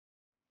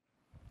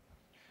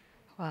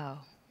Wow.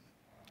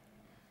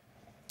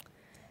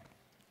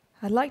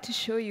 I'd like to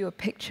show you a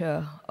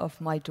picture of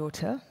my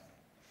daughter.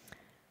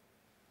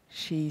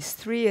 She's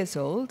 3 years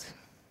old.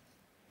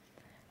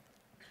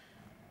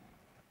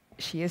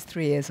 She is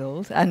 3 years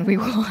old, and we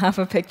will have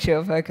a picture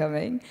of her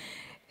coming.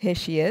 Here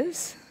she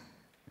is.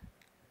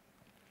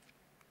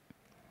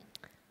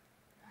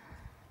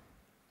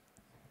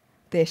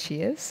 There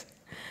she is.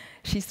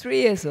 She's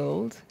 3 years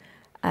old,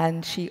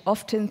 and she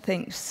often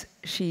thinks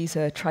she's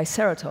a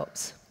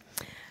triceratops.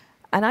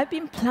 And I've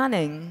been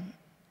planning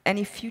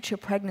any future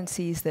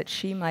pregnancies that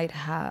she might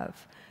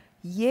have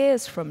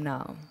years from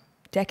now,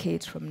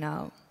 decades from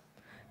now,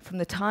 from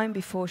the time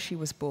before she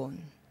was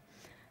born.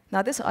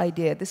 Now,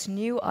 this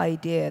new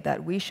idea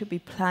that we should be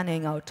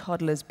planning our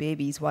toddlers'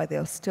 babies while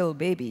they're still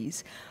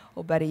babies,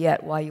 or better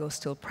yet, while you're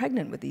still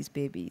pregnant with these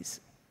babies,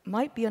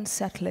 might be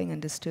unsettling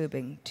and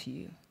disturbing to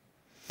you.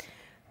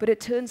 But it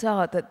turns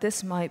out that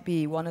this might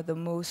be one of the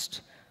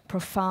most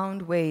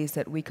profound ways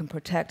that we can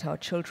protect our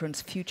children's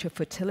future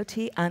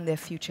fertility and their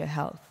future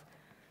health.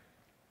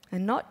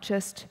 And not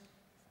just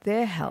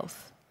their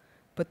health,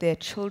 but their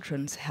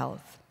children's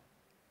health.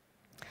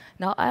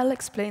 Now, I'll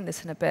explain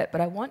this in a bit,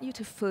 but I want you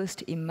to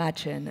first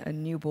imagine a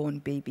newborn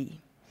baby.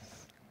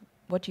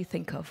 What do you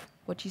think of?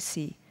 What do you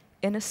see?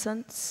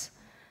 Innocence,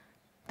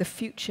 the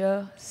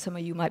future. Some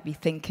of you might be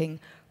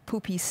thinking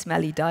poopy,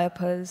 smelly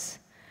diapers.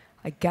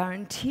 I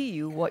guarantee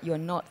you what you're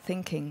not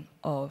thinking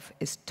of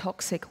is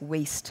toxic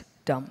waste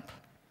dump.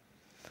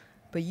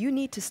 But you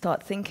need to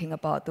start thinking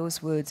about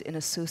those words in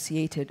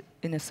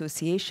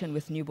association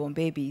with newborn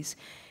babies,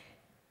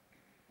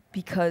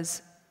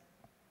 because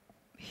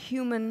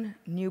human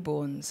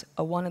newborns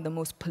are one of the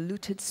most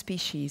polluted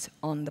species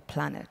on the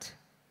planet.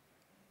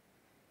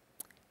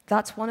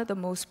 That's one of the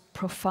most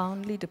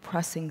profoundly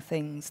depressing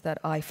things that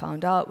I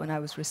found out when I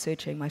was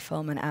researching my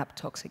film and app,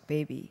 Toxic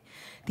Baby.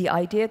 The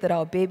idea that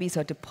our babies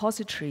are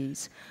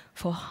depositories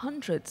for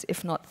hundreds,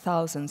 if not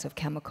thousands, of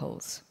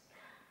chemicals.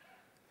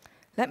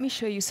 Let me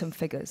show you some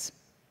figures.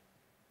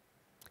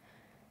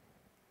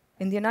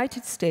 In the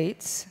United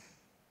States,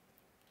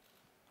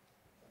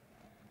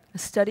 a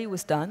study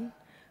was done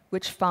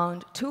which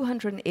found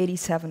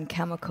 287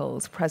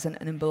 chemicals present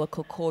in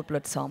umbilical cord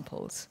blood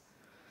samples.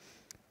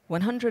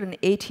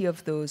 180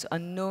 of those are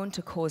known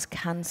to cause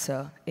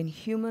cancer in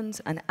humans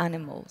and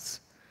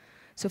animals.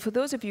 So for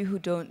those of you who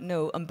don't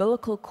know,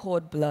 umbilical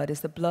cord blood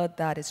is the blood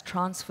that is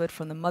transferred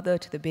from the mother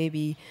to the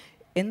baby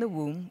in the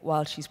womb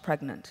while she's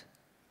pregnant.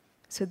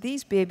 So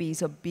these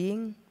babies are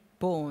being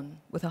born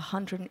with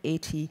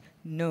 180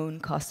 known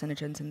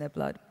carcinogens in their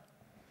blood.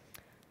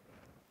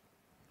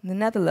 The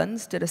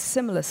Netherlands did a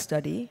similar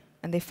study,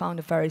 and they found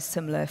a very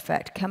similar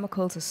effect.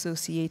 Chemicals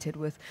associated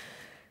with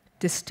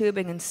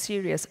disturbing and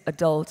serious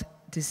adult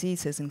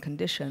diseases and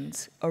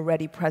conditions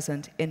already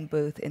present in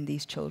birth in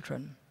these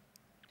children.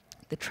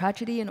 The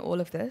tragedy in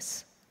all of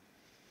this,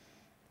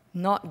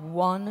 not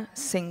one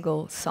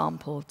single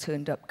sample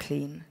turned up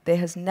clean. There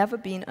has never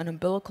been an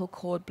umbilical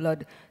cord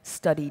blood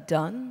study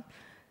done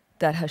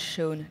that has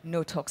shown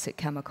no toxic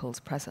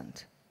chemicals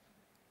present.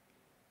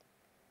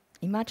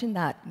 Imagine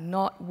that,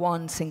 not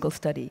one single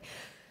study.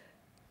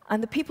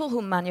 And the people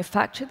who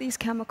manufacture these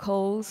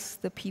chemicals,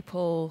 the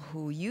people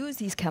who use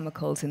these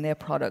chemicals in their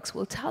products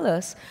will tell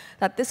us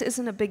that this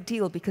isn't a big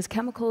deal because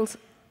chemicals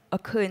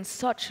occur in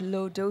such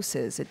low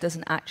doses, it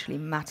doesn't actually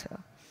matter.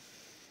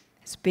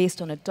 It's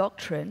based on a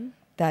doctrine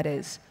that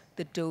is,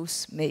 the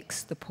dose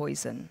makes the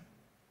poison.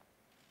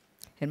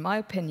 In my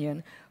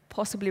opinion,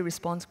 possibly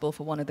responsible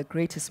for one of the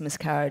greatest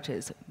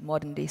miscarriages of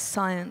modern-day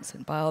science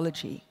and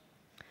biology.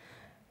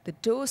 The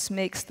dose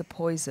makes the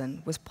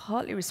poison was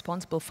partly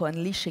responsible for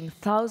unleashing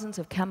thousands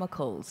of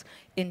chemicals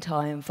into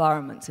our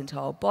environments, into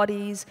our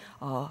bodies,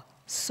 our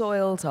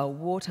soils, our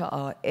water,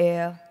 our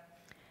air.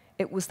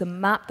 It was the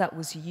map that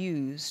was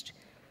used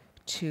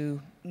to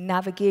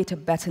navigate a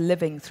better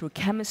living through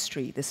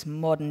chemistry, this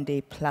modern-day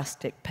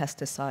plastic,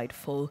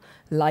 pesticide-full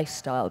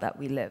lifestyle that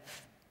we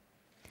live.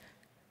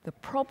 The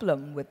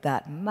problem with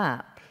that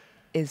map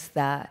is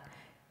that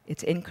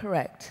it's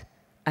incorrect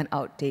and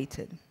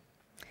outdated.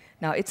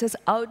 Now, it's as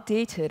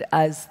outdated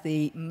as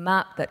the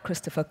map that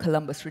Christopher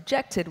Columbus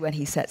rejected when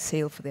he set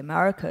sail for the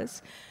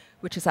Americas,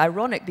 which is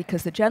ironic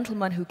because the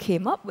gentleman who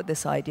came up with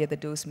this idea, the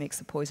dose makes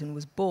the poison,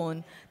 was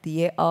born the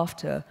year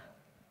after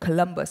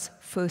Columbus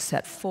first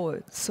set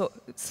foot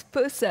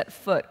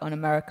on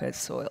America's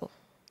soil.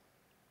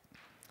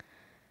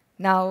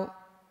 Now,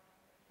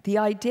 the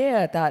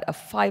idea that a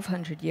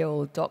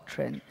 500-year-old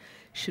doctrine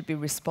should be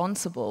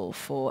responsible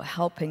for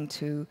helping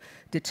to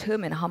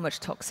determine how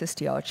much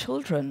toxicity our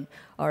children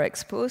are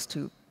exposed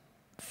to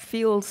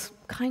feels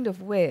kind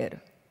of weird.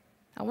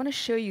 I want to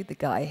show you the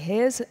guy.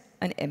 Here's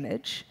an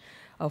image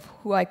of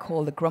who I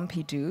call the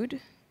grumpy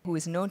dude, who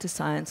is known to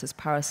science as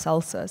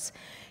Paracelsus,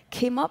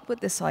 came up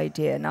with this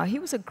idea. Now, he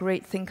was a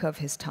great thinker of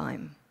his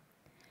time.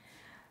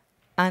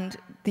 And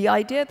the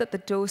idea that the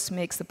dose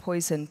makes the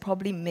poison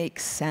probably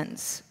makes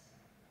sense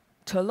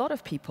to a lot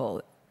of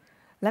people.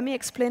 Let me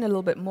explain a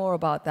little bit more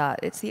about that.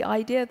 It's the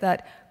idea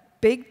that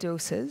big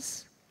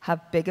doses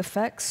have big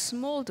effects,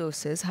 small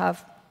doses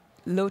have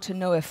low to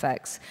no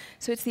effects.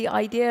 So it's the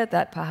idea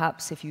that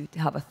perhaps if you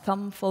have a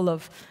thumbful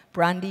of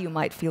brandy, you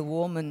might feel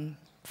warm and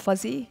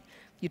fuzzy.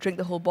 You drink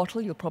the whole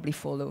bottle, you'll probably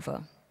fall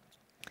over.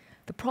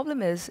 The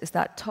problem is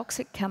that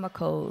toxic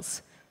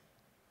chemicals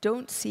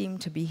don't seem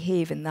to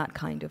behave in that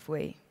kind of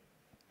way.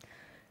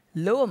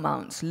 Low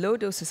amounts, low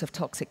doses of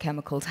toxic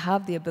chemicals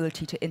have the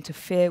ability to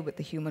interfere with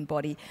the human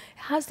body. It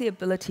has the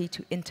ability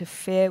to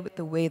interfere with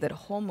the way that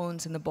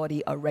hormones in the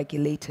body are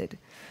regulated,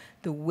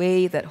 the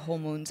way that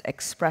hormones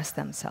express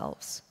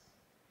themselves.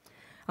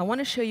 I want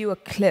to show you a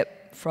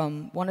clip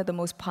from one of the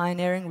most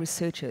pioneering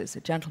researchers,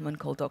 a gentleman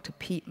called Dr.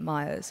 Pete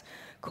Myers,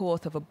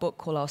 co-author of a book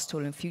called Our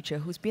Stolen Future,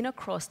 who's been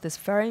across this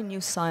very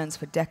new science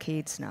for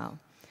decades now.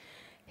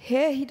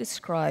 Here he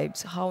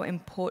describes how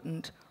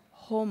important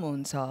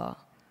hormones are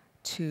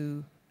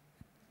to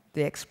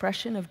the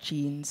expression of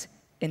genes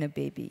in a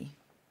baby.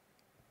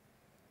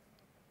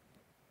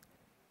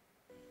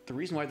 The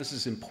reason why this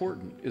is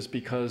important is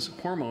because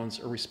hormones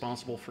are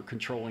responsible for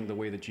controlling the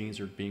way the genes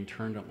are being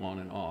turned on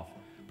and off,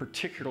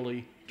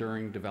 particularly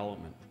during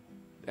development.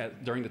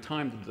 During the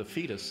time that the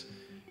fetus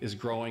is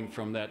growing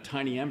from that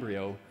tiny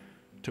embryo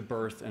to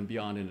birth and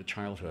beyond into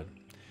childhood.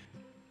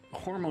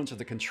 Hormones are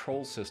the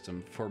control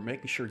system for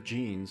making sure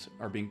genes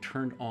are being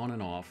turned on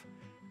and off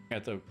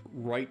at the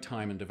right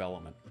time in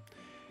development.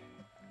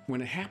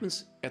 When it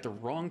happens at the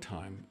wrong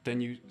time,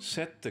 then you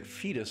set the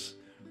fetus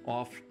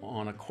off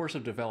on a course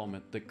of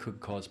development that could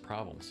cause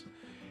problems.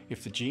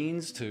 If the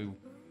genes to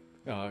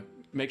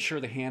make sure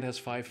the hand has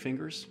 5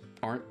 fingers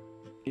aren't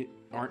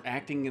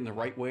acting in the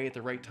right way at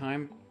the right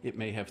time, it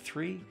may have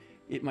 3,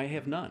 it may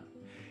have none.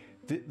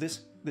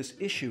 This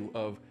issue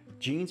of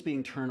genes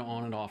being turned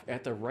on and off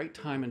at the right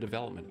time in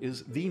development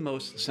is the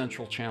most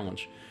central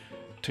challenge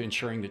to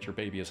ensuring that your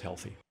baby is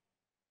healthy.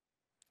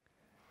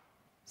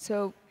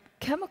 So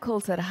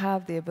chemicals that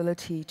have the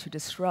ability to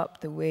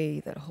disrupt the way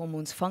that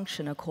hormones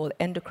function are called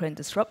endocrine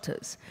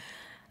disruptors.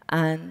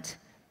 And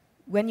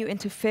when you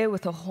interfere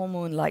with a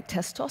hormone like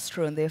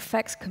testosterone, the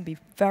effects can be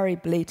very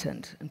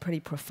blatant and pretty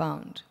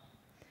profound.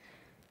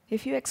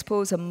 If you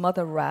expose a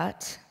mother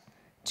rat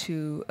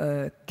to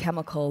a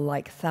chemical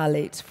like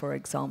phthalates, for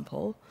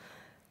example,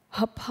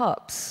 her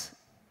pups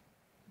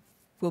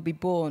will be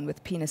born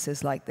with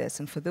penises like this.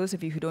 And for those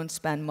of you who don't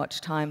spend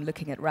much time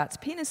looking at rats'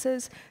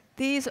 penises,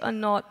 these are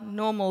not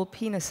normal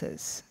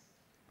penises.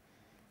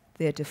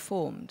 They're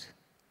deformed.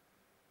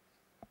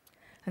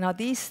 And now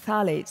these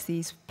phthalates,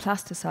 these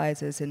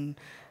plasticizers in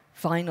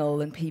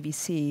vinyl and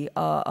PVC,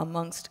 are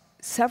amongst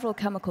several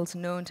chemicals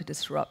known to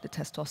disrupt the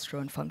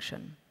testosterone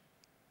function.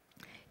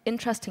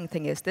 Interesting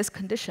thing is, this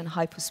condition,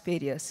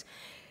 hypospadias,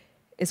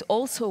 is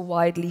also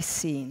widely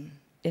seen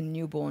in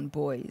newborn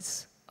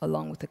boys,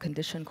 along with a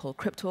condition called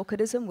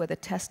cryptorchidism, where the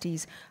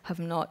testes have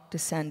not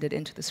descended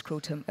into the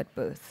scrotum at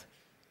birth.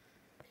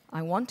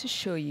 I want to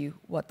show you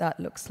what that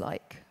looks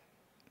like.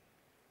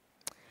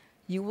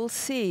 You will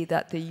see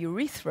that the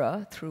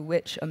urethra through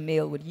which a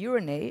male would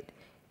urinate,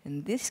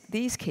 in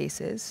these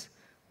cases,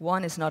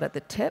 one is not at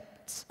the tip,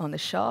 it's on the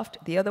shaft,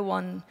 the other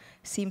one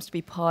seems to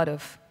be part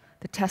of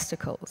the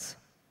testicles.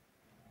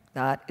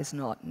 That is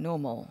not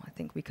normal. I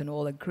think we can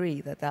all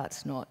agree that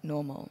that's not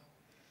normal.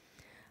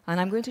 And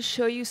I'm going to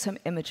show you some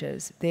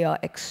images. They are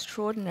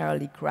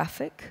extraordinarily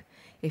graphic.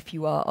 If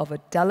you are of a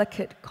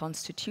delicate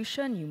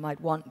constitution, you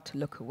might want to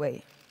look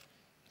away.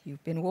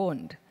 You've been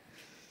warned.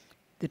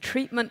 The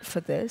treatment for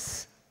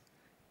this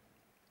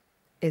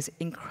is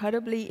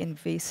incredibly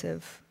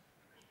invasive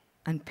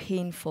and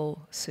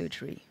painful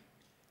surgery.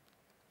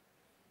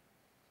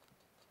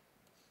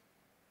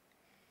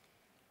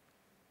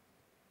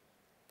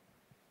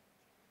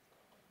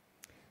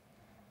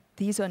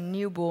 These are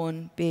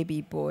newborn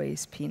baby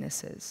boys'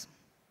 penises.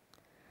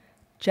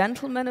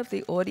 Gentlemen of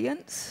the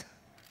audience,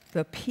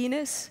 the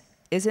penis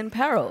is in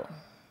peril.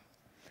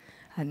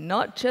 And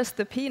not just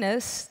the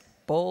penis,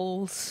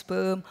 balls,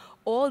 sperm,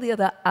 all the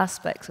other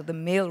aspects of the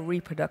male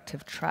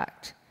reproductive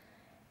tract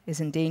is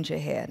in danger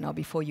here. Now,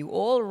 before you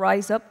all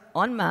rise up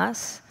en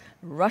masse,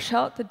 rush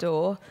out the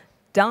door,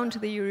 down to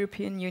the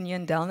European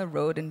Union, down the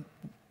road, and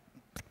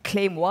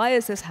claim, why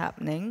is this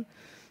happening?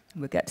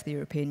 We'll get to the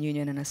European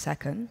Union in a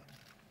second.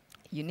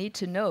 You need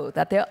to know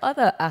that there are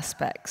other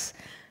aspects,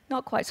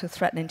 not quite so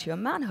threatening to your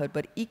manhood,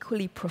 but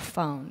equally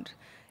profound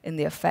in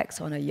the effects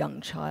on a young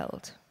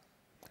child.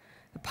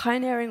 The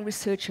pioneering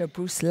researcher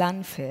Bruce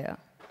Lanphier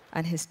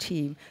and his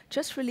team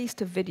just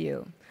released a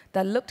video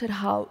that looked at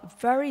how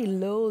very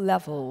low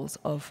levels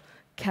of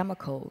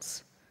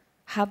chemicals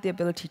have the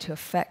ability to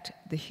affect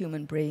the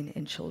human brain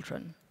in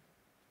children.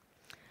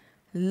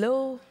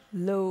 Low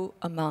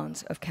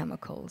amounts of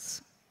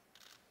chemicals.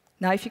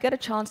 Now, if you get a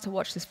chance to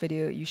watch this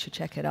video, you should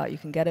check it out. You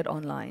can get it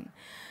online.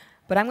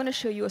 But I'm going to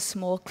show you a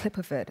small clip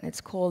of it, and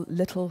it's called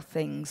Little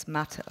Things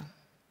Matter.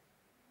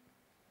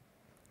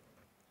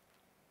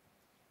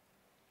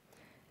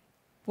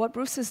 What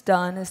Bruce has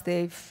done is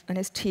and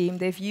his team,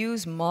 they've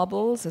used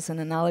marbles as an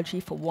analogy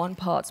for 1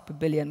 parts per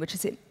billion, which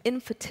is an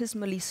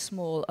infinitesimally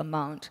small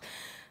amount.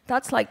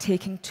 That's like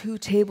taking 2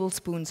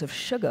 tablespoons of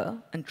sugar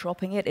and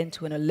dropping it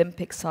into an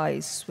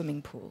Olympic-sized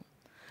swimming pool.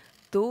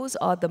 Those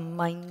are the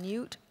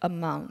minute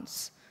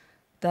amounts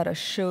that are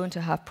shown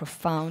to have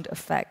profound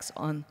effects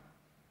on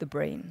the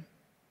brain.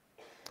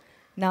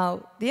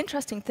 Now, the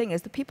interesting thing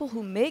is the people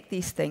who make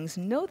these things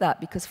know that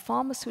because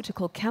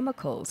pharmaceutical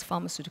chemicals,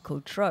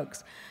 pharmaceutical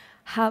drugs,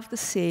 have the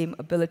same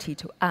ability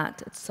to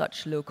act at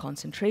such low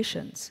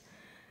concentrations.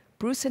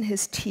 Bruce and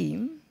his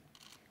team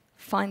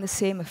find the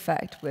same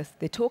effect with,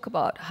 they talk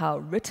about how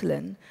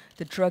Ritalin,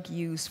 the drug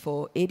used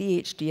for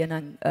ADHD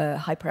and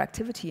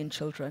hyperactivity in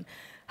children,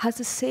 has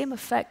the same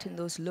effect in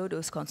those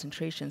low-dose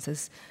concentrations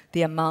as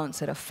the amounts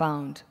that are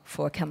found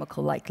for a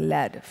chemical like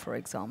lead, for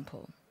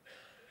example.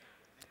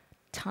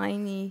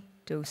 Tiny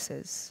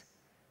doses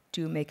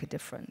do make a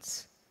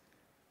difference.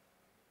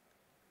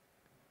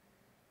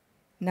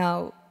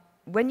 Now,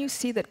 when you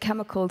see that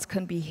chemicals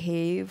can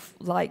behave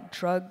like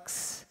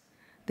drugs,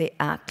 they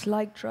act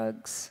like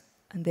drugs,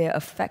 and they're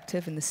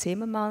effective in the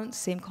same amounts,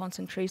 same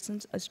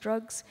concentrations as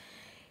drugs,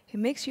 it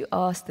makes you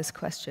ask this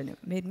question. It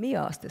made me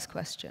ask this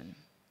question,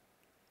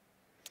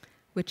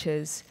 which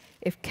is,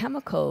 if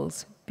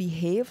chemicals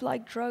behave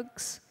like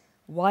drugs,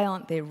 why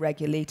aren't they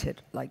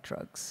regulated like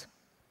drugs?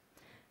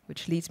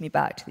 Which leads me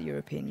back to the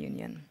European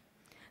Union.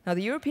 Now,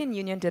 the European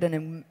Union did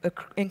an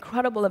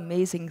incredible,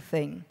 amazing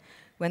thing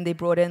when they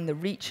brought in the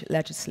REACH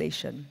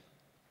legislation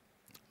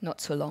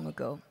not so long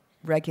ago,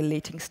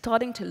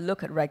 starting to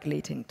look at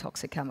regulating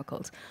toxic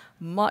chemicals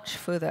much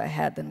further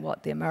ahead than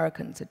what the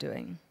Americans are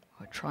doing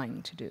or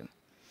trying to do.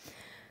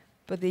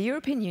 But the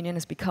European Union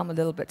has become a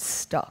little bit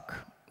stuck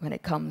when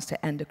it comes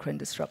to endocrine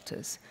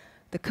disruptors.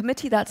 The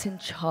committee that's in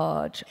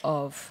charge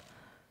of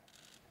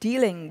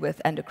dealing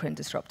with endocrine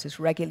disruptors,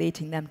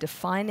 regulating them,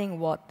 defining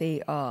what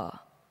they are,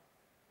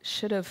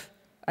 should have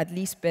at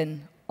least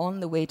been on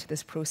the way to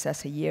this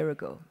process a year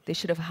ago. They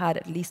should have had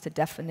at least a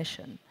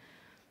definition.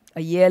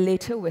 A year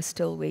later, we're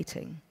still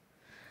waiting.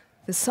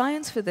 The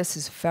science for this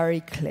is very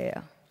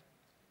clear.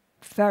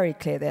 Very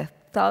clear. There are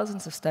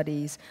thousands of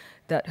studies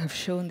that have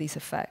shown these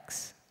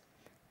effects.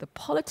 The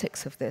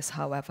politics of this,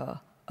 however,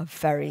 are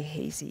very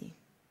hazy.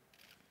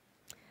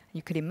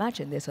 You could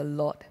imagine there's a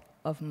lot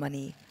of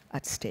money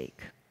at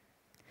stake.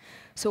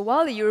 So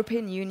while the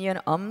European Union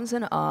ums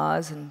and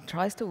ahs and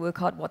tries to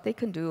work out what they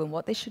can do and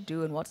what they should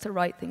do and what's the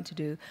right thing to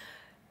do,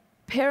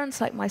 parents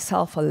like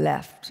myself are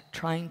left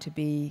trying to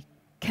be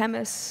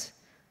chemists,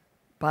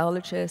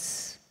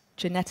 biologists,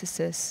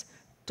 geneticists,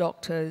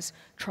 doctors,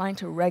 trying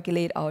to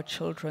regulate our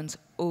children's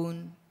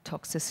own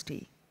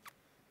toxicity.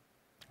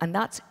 And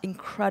that's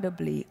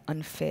incredibly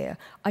unfair.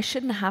 I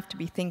shouldn't have to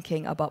be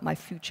thinking about my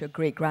future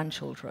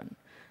great-grandchildren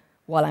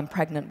while I'm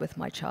pregnant with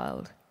my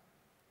child.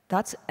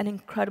 That's an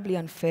incredibly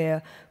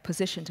unfair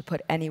position to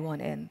put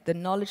anyone in, the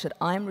knowledge that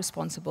I'm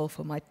responsible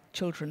for my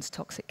children's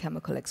toxic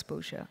chemical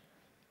exposure.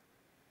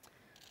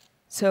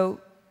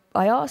 So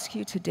I ask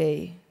you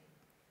today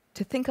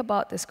to think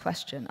about this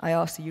question. I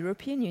ask the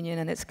European Union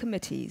and its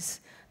committees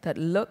that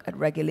look at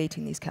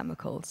regulating these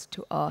chemicals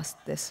to ask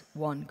this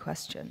one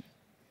question,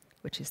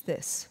 which is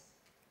this.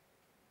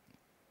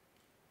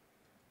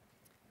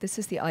 This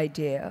is the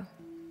idea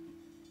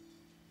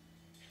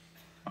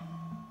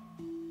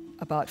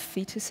about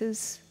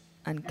fetuses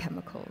and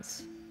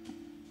chemicals.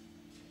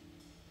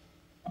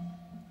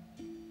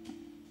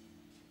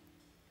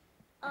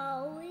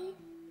 Are we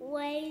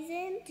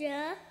raising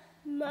the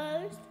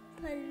most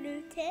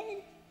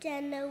polluted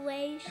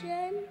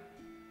generation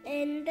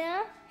in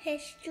the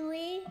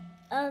history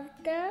of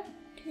the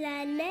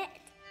planet?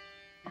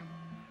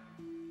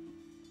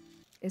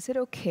 Is it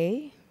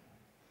okay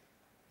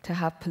to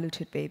have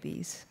polluted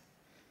babies,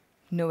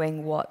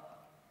 knowing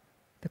what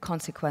the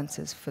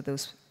consequences for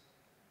those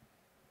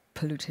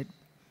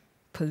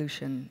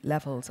pollution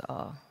levels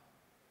are?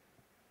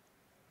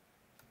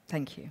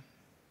 Thank you.